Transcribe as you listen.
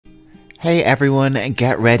Hey everyone,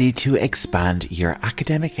 get ready to expand your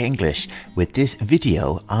academic English with this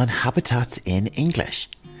video on habitats in English.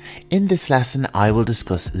 In this lesson, I will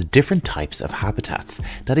discuss the different types of habitats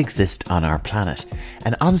that exist on our planet,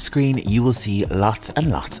 and on screen you will see lots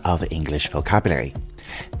and lots of English vocabulary.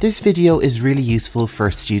 This video is really useful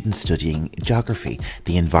for students studying geography,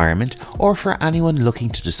 the environment, or for anyone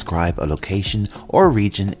looking to describe a location or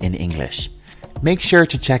region in English. Make sure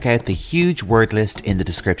to check out the huge word list in the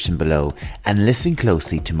description below and listen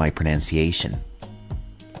closely to my pronunciation.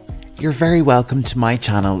 You're very welcome to my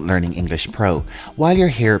channel Learning English Pro. While you're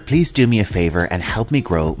here, please do me a favor and help me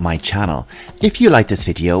grow my channel. If you like this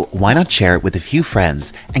video, why not share it with a few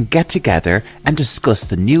friends and get together and discuss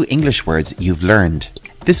the new English words you've learned.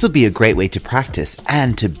 This will be a great way to practice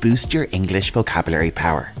and to boost your English vocabulary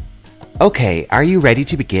power. Okay, are you ready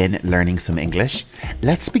to begin learning some English?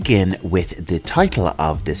 Let's begin with the title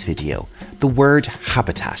of this video, the word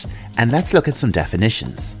habitat, and let's look at some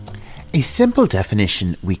definitions. A simple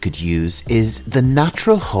definition we could use is the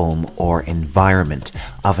natural home or environment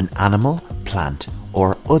of an animal, plant,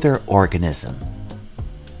 or other organism.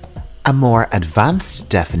 A more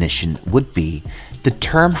advanced definition would be the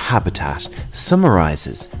term habitat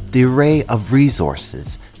summarizes the array of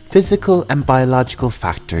resources, physical and biological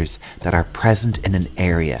factors that are present in an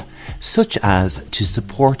area, such as to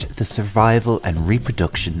support the survival and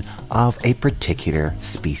reproduction of a particular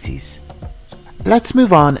species. Let's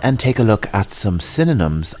move on and take a look at some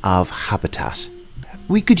synonyms of habitat.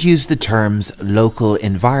 We could use the terms local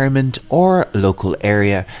environment or local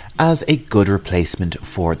area as a good replacement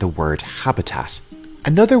for the word habitat.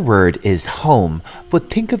 Another word is home, but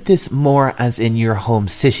think of this more as in your home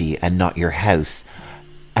city and not your house.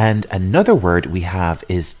 And another word we have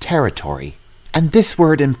is territory. And this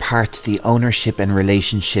word imparts the ownership and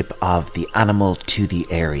relationship of the animal to the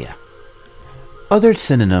area. Other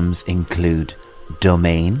synonyms include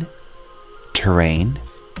domain, terrain,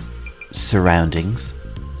 surroundings,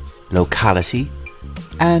 locality,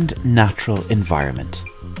 and natural environment.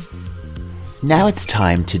 Now it's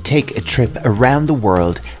time to take a trip around the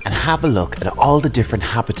world and have a look at all the different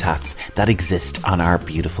habitats that exist on our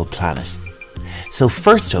beautiful planet. So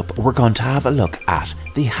first up, we're going to have a look at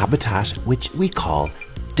the habitat which we call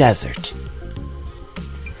desert.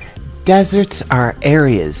 Deserts are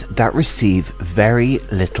areas that receive very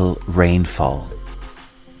little rainfall.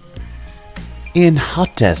 In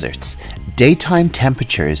hot deserts, daytime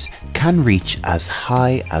temperatures can reach as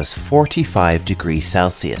high as 45 degrees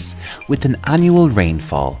Celsius with an annual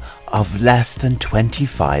rainfall of less than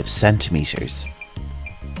 25 centimeters.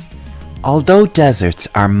 Although deserts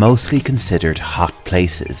are mostly considered hot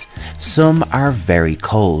places, some are very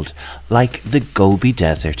cold, like the Gobi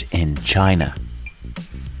Desert in China.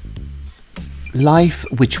 Life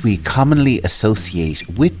which we commonly associate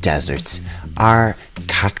with deserts are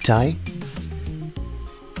cacti,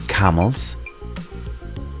 camels,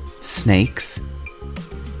 snakes,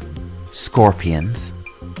 scorpions,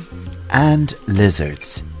 and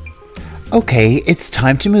lizards. Okay, it's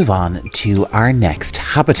time to move on to our next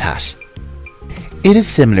habitat. It is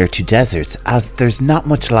similar to deserts as there's not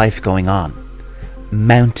much life going on.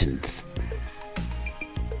 Mountains.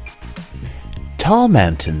 Tall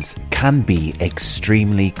mountains can be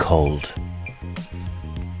extremely cold.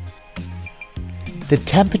 The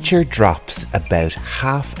temperature drops about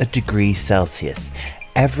half a degree Celsius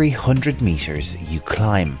every 100 meters you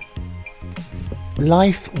climb.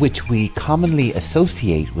 Life which we commonly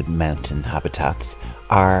associate with mountain habitats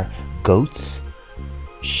are goats,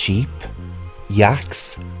 sheep,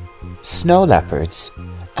 yaks, snow leopards,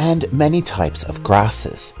 and many types of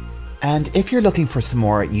grasses. And if you're looking for some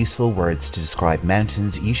more useful words to describe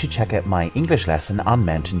mountains, you should check out my English lesson on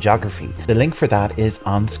mountain geography. The link for that is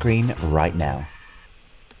on screen right now.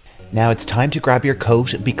 Now it's time to grab your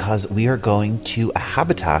coat because we are going to a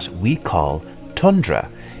habitat we call tundra.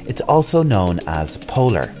 It's also known as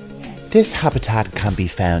polar. This habitat can be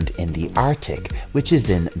found in the Arctic, which is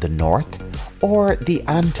in the north, or the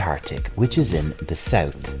Antarctic, which is in the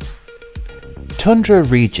south. Tundra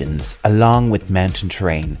regions, along with mountain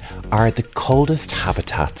terrain, are the coldest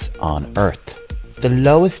habitats on Earth. The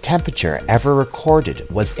lowest temperature ever recorded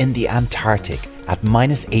was in the Antarctic at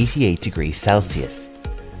 -88 degrees Celsius.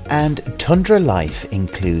 And tundra life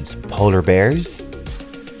includes polar bears,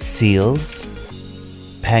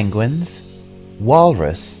 seals, penguins,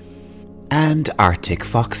 walrus, and Arctic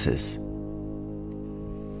foxes.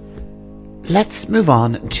 Let's move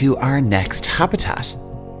on to our next habitat,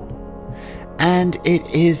 and it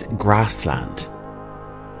is grassland.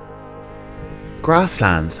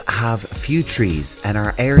 Grasslands have few trees and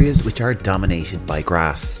are areas which are dominated by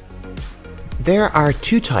grass. There are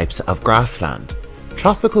two types of grassland.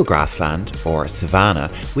 Tropical grassland, or savanna,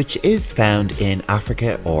 which is found in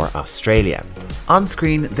Africa or Australia. On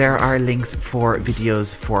screen there are links for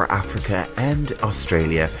videos for Africa and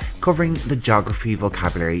Australia covering the geography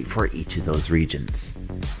vocabulary for each of those regions.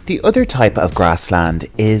 The other type of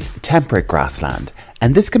grassland is temperate grassland,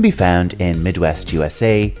 and this can be found in Midwest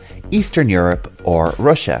USA, Eastern Europe or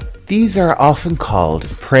Russia. These are often called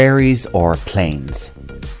prairies or plains.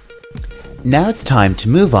 Now it's time to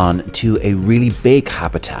move on to a really big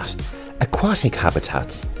habitat, aquatic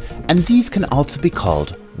habitats, and these can also be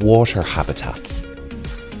called water habitats.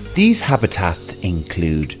 These habitats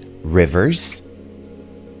include rivers,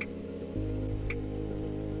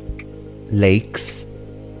 lakes,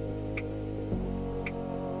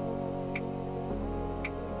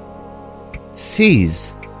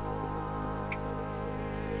 seas,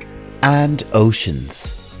 and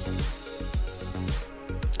oceans.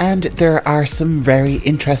 And there are some very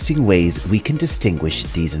interesting ways we can distinguish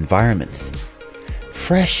these environments.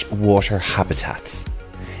 Freshwater habitats.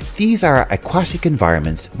 These are aquatic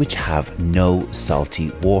environments which have no salty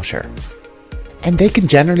water. And they can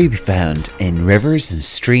generally be found in rivers and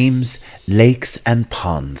streams, lakes and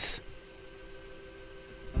ponds.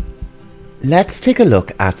 Let's take a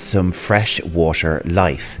look at some freshwater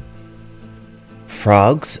life.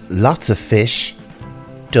 Frogs, lots of fish,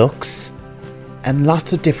 ducks, and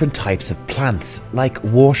lots of different types of plants like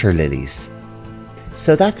water lilies.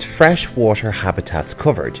 So that's freshwater habitats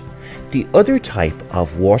covered. The other type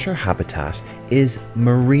of water habitat is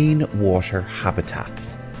marine water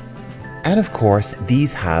habitats. And of course,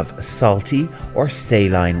 these have salty or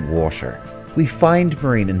saline water. We find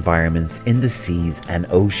marine environments in the seas and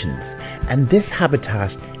oceans, and this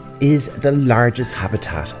habitat is the largest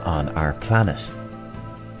habitat on our planet.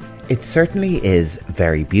 It certainly is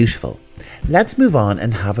very beautiful. Let's move on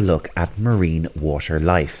and have a look at marine water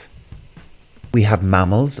life. We have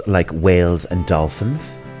mammals like whales and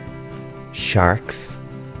dolphins, sharks,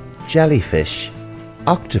 jellyfish,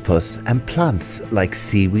 octopus and plants like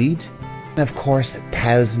seaweed, and of course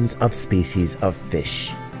thousands of species of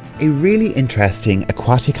fish. A really interesting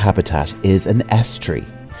aquatic habitat is an estuary.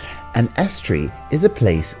 An estuary is a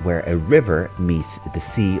place where a river meets the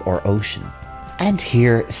sea or ocean. And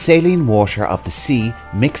here, saline water of the sea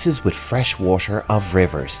mixes with fresh water of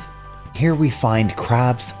rivers. Here we find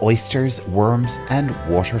crabs, oysters, worms, and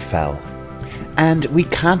waterfowl. And we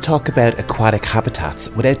can't talk about aquatic habitats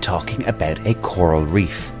without talking about a coral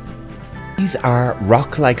reef. These are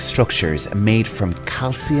rock-like structures made from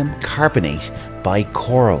calcium carbonate by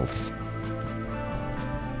corals.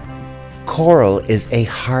 Coral is a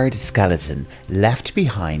hard skeleton left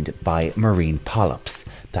behind by marine polyps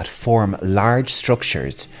that form large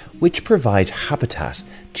structures which provide habitat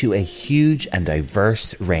to a huge and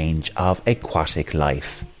diverse range of aquatic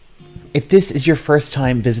life. If this is your first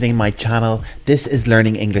time visiting my channel, this is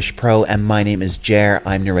Learning English Pro and my name is Jer.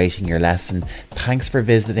 I'm narrating your lesson. Thanks for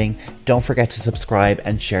visiting. Don't forget to subscribe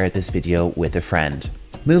and share this video with a friend.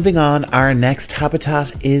 Moving on, our next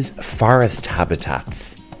habitat is forest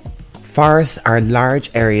habitats. Forests are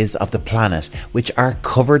large areas of the planet which are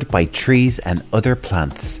covered by trees and other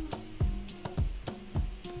plants.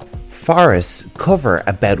 Forests cover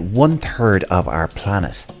about 1/3 of our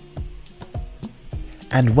planet.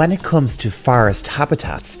 And when it comes to forest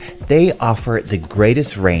habitats, they offer the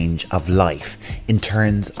greatest range of life in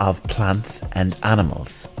terms of plants and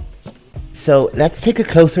animals. So let's take a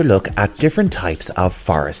closer look at different types of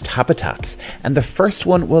forest habitats. And the first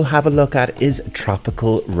one we'll have a look at is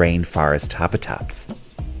tropical rainforest habitats.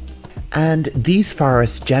 And these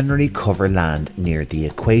forests generally cover land near the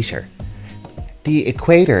equator. The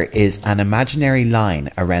equator is an imaginary line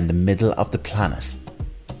around the middle of the planet.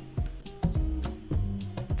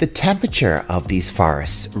 The temperature of these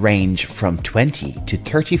forests range from 20 to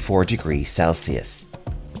 34 degrees Celsius.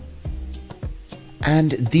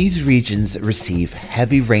 And these regions receive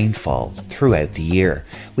heavy rainfall throughout the year,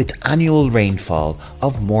 with annual rainfall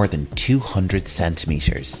of more than 200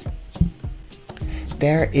 centimeters.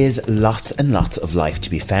 There is lots and lots of life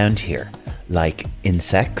to be found here, like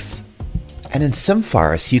insects, and in some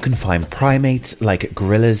forests you can find primates like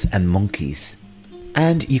gorillas and monkeys.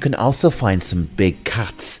 And you can also find some big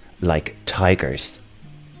cats like tigers.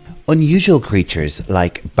 Unusual creatures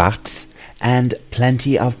like bats and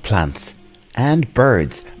plenty of plants and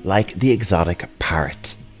birds like the exotic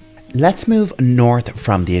parrot. Let's move north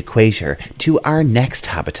from the equator to our next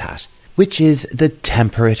habitat, which is the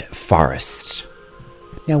temperate forest.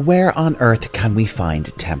 Now, where on earth can we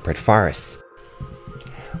find temperate forests?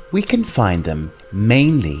 We can find them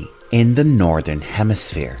mainly in the northern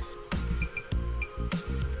hemisphere.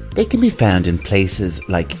 They can be found in places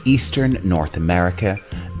like Eastern North America,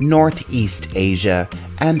 Northeast Asia,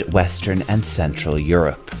 and Western and Central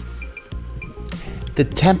Europe. The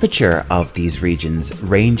temperature of these regions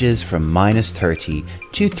ranges from -30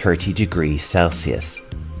 to 30 degrees Celsius.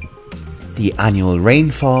 The annual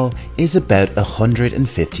rainfall is about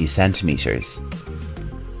 150 centimeters.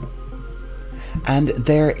 And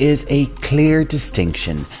there is a clear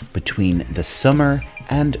distinction between the summer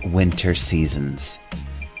and winter seasons.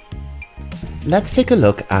 Let's take a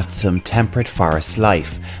look at some temperate forest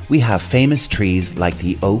life. We have famous trees like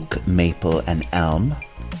the oak, maple and elm,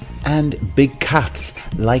 and big cats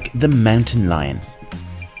like the mountain lion.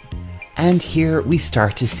 And here we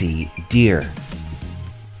start to see deer.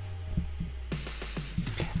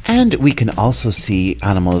 And we can also see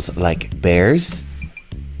animals like bears,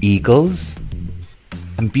 eagles,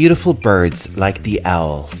 and beautiful birds like the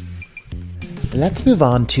owl. Let's move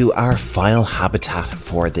on to our final habitat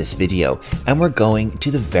for this video, and we're going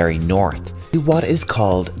to the very north, to what is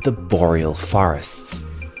called the boreal forests.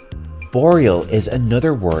 Boreal is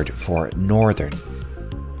another word for northern,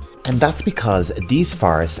 and that's because these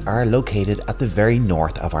forests are located at the very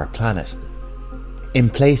north of our planet, in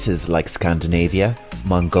places like Scandinavia,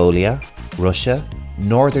 Mongolia, Russia,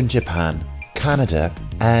 northern Japan, Canada,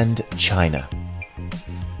 and China.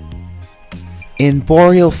 In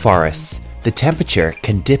boreal forests, the temperature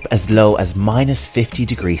can dip as low as -50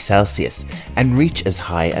 degrees Celsius and reach as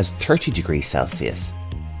high as 30 degrees Celsius.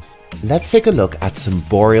 Let's take a look at some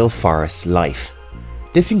boreal forest life.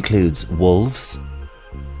 This includes wolves,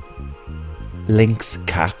 lynx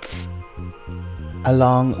cats,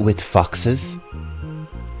 along with foxes,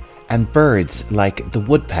 and birds like the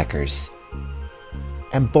woodpeckers.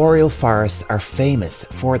 And boreal forests are famous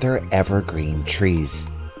for their evergreen trees.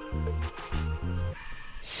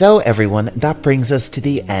 So everyone, that brings us to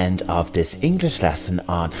the end of this English lesson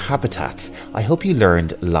on habitats. I hope you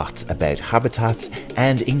learned lots about habitats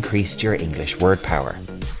and increased your English word power.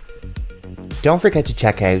 Don't forget to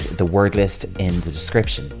check out the word list in the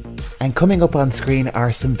description. And coming up on screen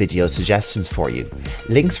are some video suggestions for you.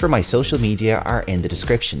 Links for my social media are in the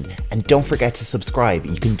description, and don't forget to subscribe.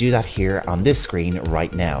 You can do that here on this screen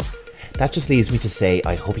right now. That just leaves me to say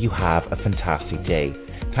I hope you have a fantastic day.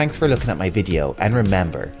 Thanks for looking at my video, and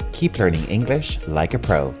remember, keep learning English like a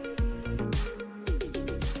pro.